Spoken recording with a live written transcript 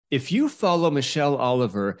If you follow Michelle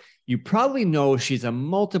Oliver, you probably know she's a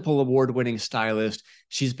multiple award-winning stylist.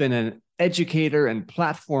 She's been an educator and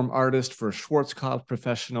platform artist for Schwarzkopf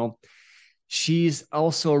Professional. She's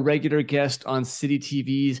also a regular guest on City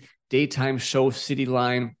TV's daytime show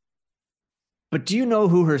Cityline. But do you know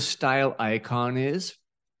who her style icon is?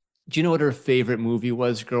 Do you know what her favorite movie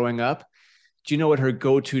was growing up? Do you know what her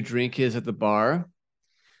go-to drink is at the bar?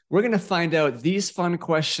 We're going to find out these fun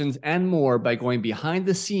questions and more by going behind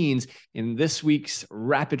the scenes in this week's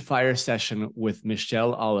rapid fire session with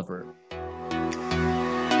Michelle Oliver.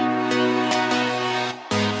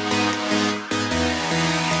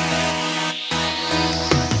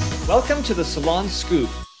 Welcome to the Salon Scoop,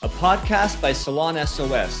 a podcast by Salon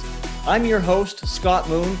SOS. I'm your host, Scott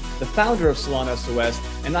Moon, the founder of Salon SOS,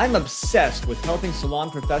 and I'm obsessed with helping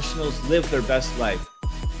salon professionals live their best life.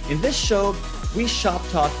 In this show, we shop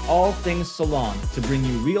talk all things salon to bring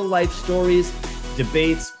you real life stories,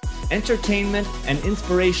 debates, entertainment, and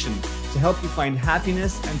inspiration to help you find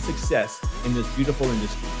happiness and success in this beautiful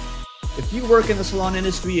industry. If you work in the salon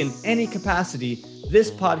industry in any capacity, this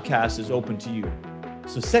podcast is open to you.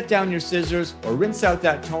 So set down your scissors or rinse out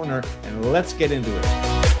that toner and let's get into it.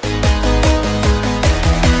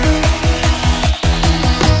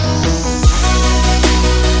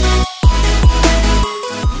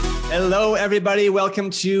 Hello, everybody. Welcome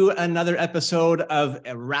to another episode of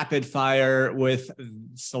Rapid Fire with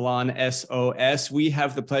Salon SOS. We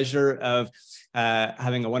have the pleasure of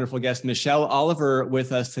having a wonderful guest, Michelle Oliver,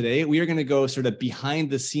 with us today. We are going to go sort of behind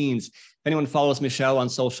the scenes. If anyone follows Michelle on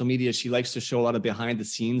social media, she likes to show a lot of behind the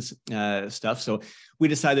scenes stuff. So we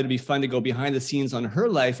decided it'd be fun to go behind the scenes on her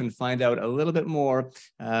life and find out a little bit more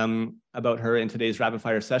about her in today's Rapid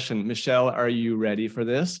Fire session. Michelle, are you ready for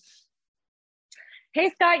this? Hey,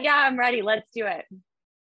 Scott. Yeah, I'm ready. Let's do it.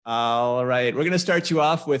 All right. We're going to start you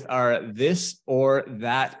off with our this or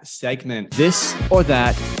that segment. This or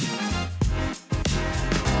that.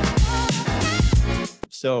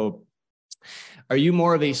 So, are you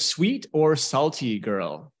more of a sweet or salty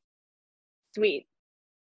girl? Sweet.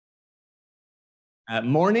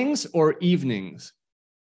 Mornings or evenings?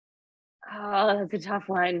 Oh, that's a tough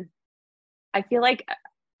one. I feel like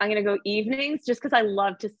I'm going to go evenings just because I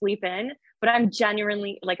love to sleep in, but I'm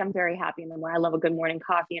genuinely I'm very happy in the morning. I love a good morning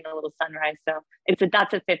coffee and a little sunrise. So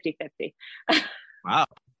that's a 50-50. Wow.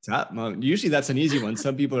 Well, usually that's an easy one.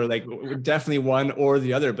 Some people are like, definitely one or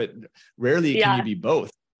the other, but rarely can you be both.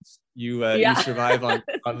 You survive on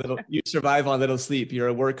little sleep. You're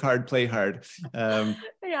a work hard, play hard. Yeah,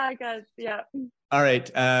 I guess. Yeah. All right.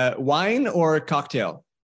 Wine or cocktail?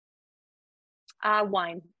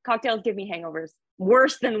 Wine. Cocktails give me hangovers.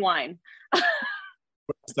 Worse than wine.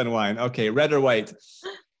 Worse than wine. Okay. Red or white?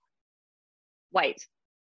 White.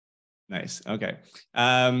 Nice. Okay.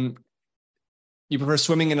 You prefer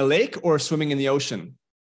swimming in a lake or swimming in the ocean?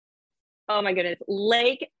 Oh my goodness.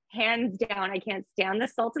 Lake, hands down. I can't stand the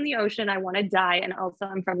salt in the ocean. I want to die. And also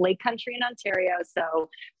I'm from lake country in Ontario.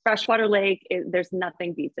 So freshwater lake, there's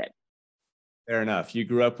nothing beats it. Fair enough. You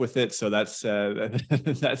grew up with it. So that's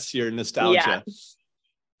your nostalgia. Yeah,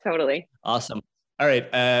 totally. Awesome. All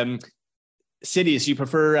right. Cities, you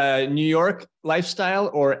prefer New York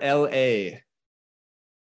lifestyle or LA?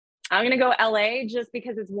 I'm going to go LA just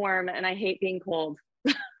because it's warm and I hate being cold.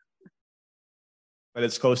 But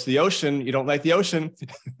it's close to the ocean. You don't like the ocean.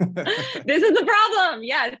 This is the problem.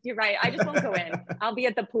 Yes, you're right. I just won't go in. I'll be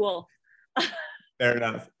at the pool. Fair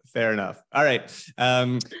enough. Fair enough. All right.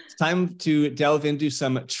 It's time to delve into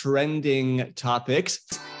some trending topics.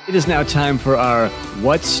 It is now time for our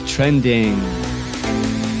What's Trending.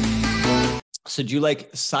 So do you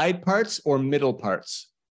like side parts or middle parts?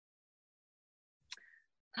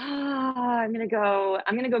 I'm gonna go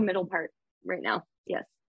middle part right now. Yes.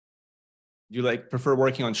 Do you prefer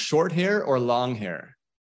working on short hair or long hair?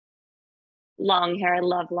 Long hair. I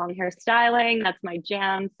love long hair styling. That's my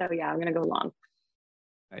jam. So yeah, I'm gonna go long.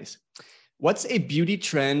 Nice. What's a beauty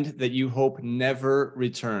trend that you hope never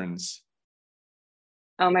returns?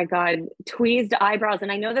 Oh my God, tweezed eyebrows.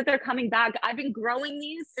 And I know that they're coming back. I've been growing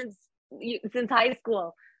these since high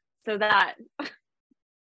school. So that.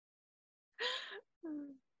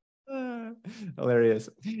 Hilarious.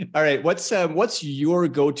 All right. What's your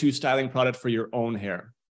go-to styling product for your own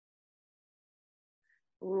hair?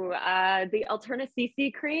 Ooh, the Alterna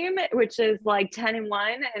CC cream, which is like 10 in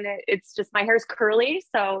 1. And it's just, my hair's curly.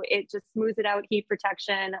 So it just smooths it out, heat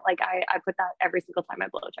protection. I put that every single time I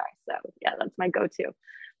blow dry. So yeah, that's my go-to.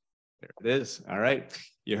 There it is. All right.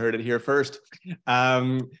 You heard it here first.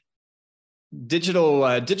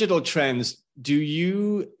 Digital trends. Do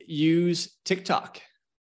you use TikTok?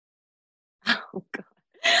 Oh God.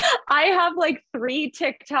 I have like 3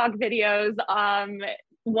 TikTok videos.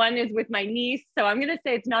 One is with my niece. So I'm going to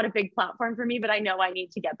say it's not a big platform for me, but I know I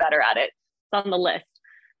need to get better at it. It's on the list.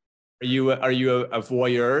 Are you a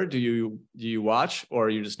voyeur? Do you watch, or are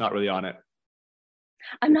you just not really on it?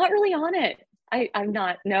 I'm not really on it. I'm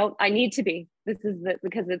not. No, I need to be. Because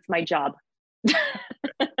it's my job.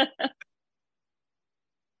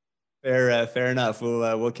 Fair enough.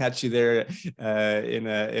 We'll catch you there in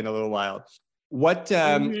a little while. What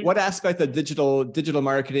aspect of digital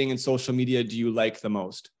marketing and social media do you like the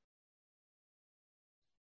most?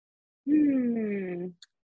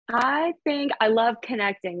 I think I love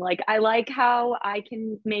connecting. Like, I like how I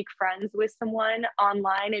can make friends with someone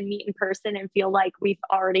online and meet in person and feel like we've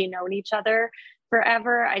already known each other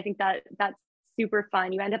forever. I think that's super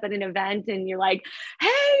fun. You end up at an event and you're like, hey,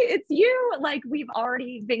 it's you. Like, we've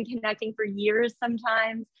already been connecting for years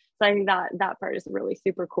sometimes. So I think that part is really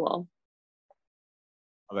super cool.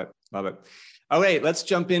 Love it. Love it. All right, let's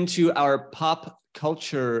jump into our pop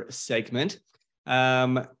culture segment.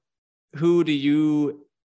 Who do you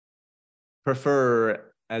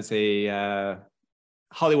prefer as a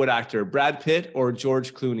Hollywood actor, Brad Pitt or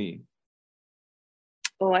George Clooney?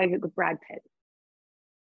 Oh, I go Brad Pitt.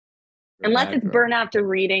 Unless it's Burn After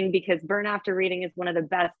Reading, because Burn After Reading is one of the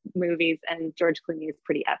best movies, and George Clooney is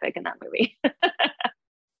pretty epic in that movie.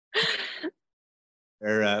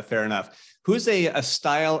 Fair enough. Who's a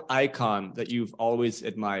style icon that you've always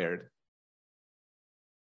admired?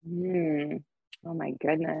 Oh my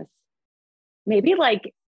goodness. Maybe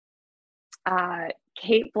like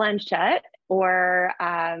Cate Blanchett, or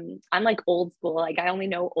I'm like old school. Like, I only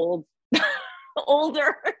know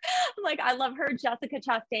older. Like, I love her, Jessica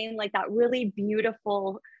Chastain, like that really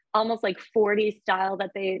beautiful, almost like 40s style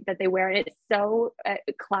that they wear. And it's so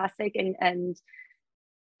classic and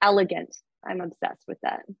elegant. I'm obsessed with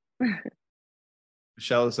that.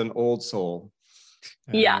 Michelle is an old soul.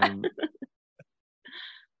 Yeah.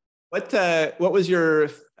 What was your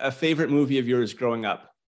favorite movie of yours growing up?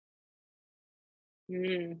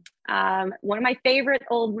 One of my favorite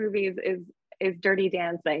old movies is Dirty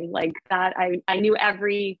Dancing. Like that, I knew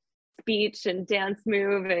every speech and dance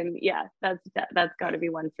move, and yeah, that's got to be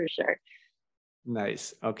one for sure.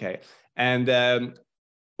 Nice. Okay. And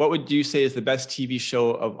what would you say is the best TV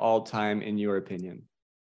show of all time in your opinion?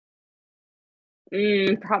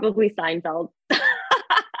 Probably Seinfeld.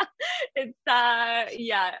 It's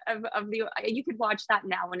yeah, of the, you could watch that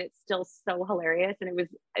now and it's still so hilarious, and it was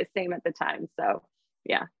the same at the time. So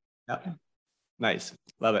yeah. Nice.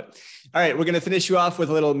 Love it. All right, we're going to finish you off with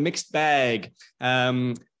a little mixed bag.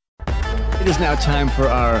 It is now time for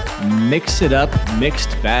our Mix It Up mixed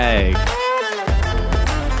bag.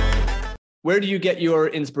 Where do you get your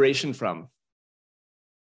inspiration from?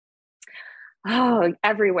 Oh,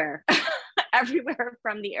 everywhere. Everywhere,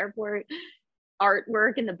 from the airport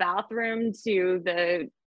artwork in the bathroom to the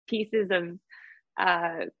pieces of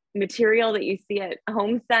material that you see at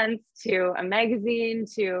HomeSense, to a magazine,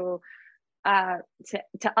 to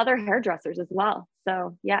other hairdressers as well.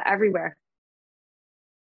 So yeah, everywhere.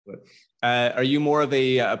 Are you more of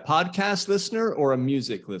a podcast listener or a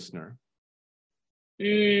music listener?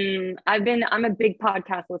 I'm a big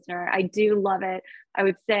podcast listener. I do love it. I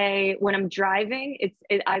would say when I'm driving,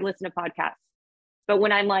 I listen to podcasts. But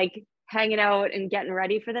when I'm like hanging out and getting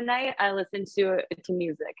ready for the night, I listen to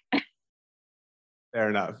music. Fair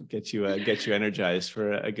enough. Get you energized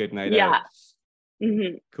for a good night yeah. out.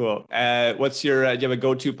 Mm-hmm. Cool. What's your, do you have a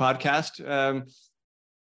go-to podcast?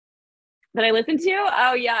 That I listen to?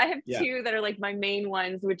 Oh yeah, I have two that are like my main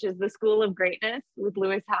ones, which is The School of Greatness with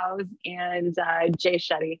Lewis Howes and Jay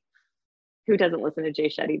Shetty. Who doesn't listen to Jay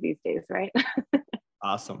Shetty these days, right?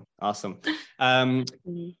 Awesome.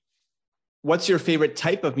 What's your favorite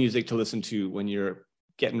type of music to listen to when you're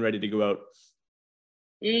getting ready to go out?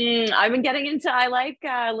 I've been getting into, I like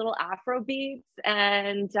little Afro beats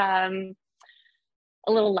and a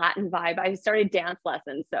little Latin vibe. I started dance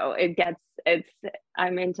lessons, so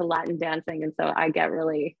I'm into Latin dancing, and so I get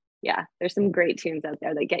really, there's some great tunes out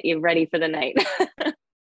there that get you ready for the night.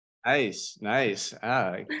 Nice.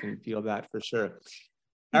 I can feel that for sure.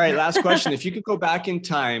 All right, last question. If you could go back in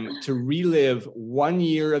time to relive 1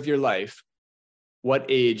 year of your life, what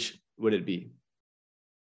age would it be?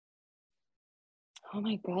 Oh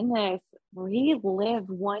my goodness. Relive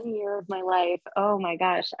 1 year of my life. Oh my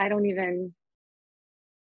gosh. I don't even,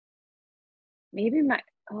 maybe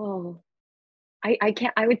I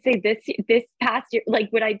can't, I would say this past year, like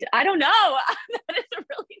I don't know. That is a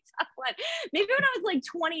really tough one. Maybe when I was like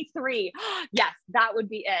 23. Yes, that would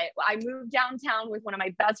be it. I moved downtown with one of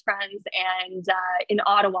my best friends and in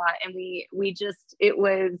Ottawa, and it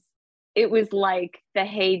was it was like the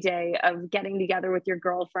heyday of getting together with your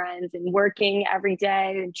girlfriends and working every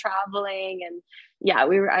day and traveling. And yeah,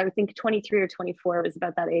 I would think 23 or 24 was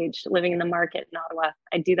about that age, living in the market in Ottawa.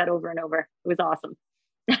 I do that over and over. It was awesome.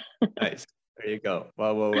 Nice. There you go.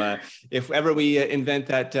 Well, if ever we invent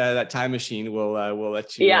that time machine, we'll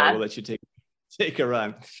let you we'll let you take a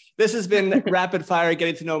run. This has been Rapid Fire,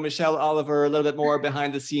 getting to know Michelle Oliver a little bit more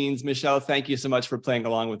behind the scenes. Michelle, thank you so much for playing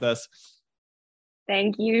along with us.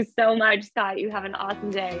 Thank you so much, Scott. You have an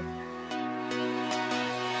awesome day.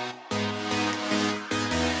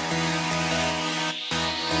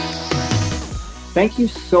 Thank you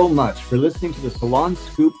so much for listening to the Salon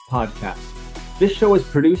Scoop podcast. This show is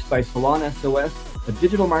produced by Salon SOS, a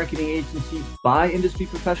digital marketing agency by industry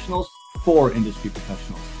professionals for industry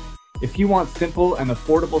professionals. If you want simple and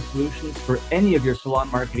affordable solutions for any of your salon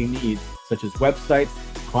marketing needs, such as websites,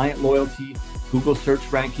 client loyalty, Google search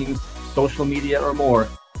rankings, social media, or more,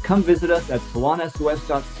 come visit us at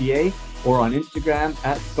salonsos.ca or on Instagram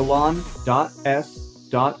at salon.s.o.s.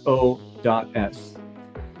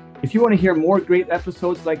 If you want to hear more great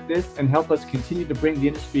episodes like this and help us continue to bring the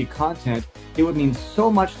industry content, it would mean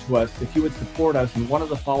so much to us if you would support us in one of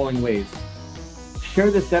the following ways.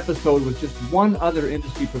 Share this episode with just one other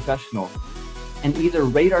industry professional, and either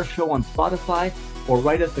rate our show on Spotify or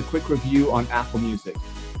write us a quick review on Apple Music.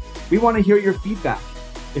 We want to hear your feedback.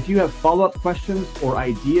 If you have follow-up questions or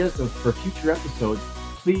ideas for future episodes,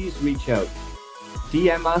 please reach out.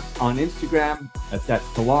 DM us on Instagram, that's at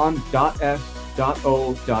salon.s.o.s,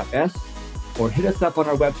 or hit us up on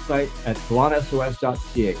our website at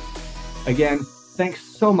salonsos.ca. Again, thanks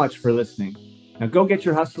so much for listening. Now go get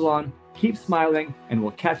your hustle on, keep smiling, and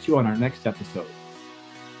we'll catch you on our next episode.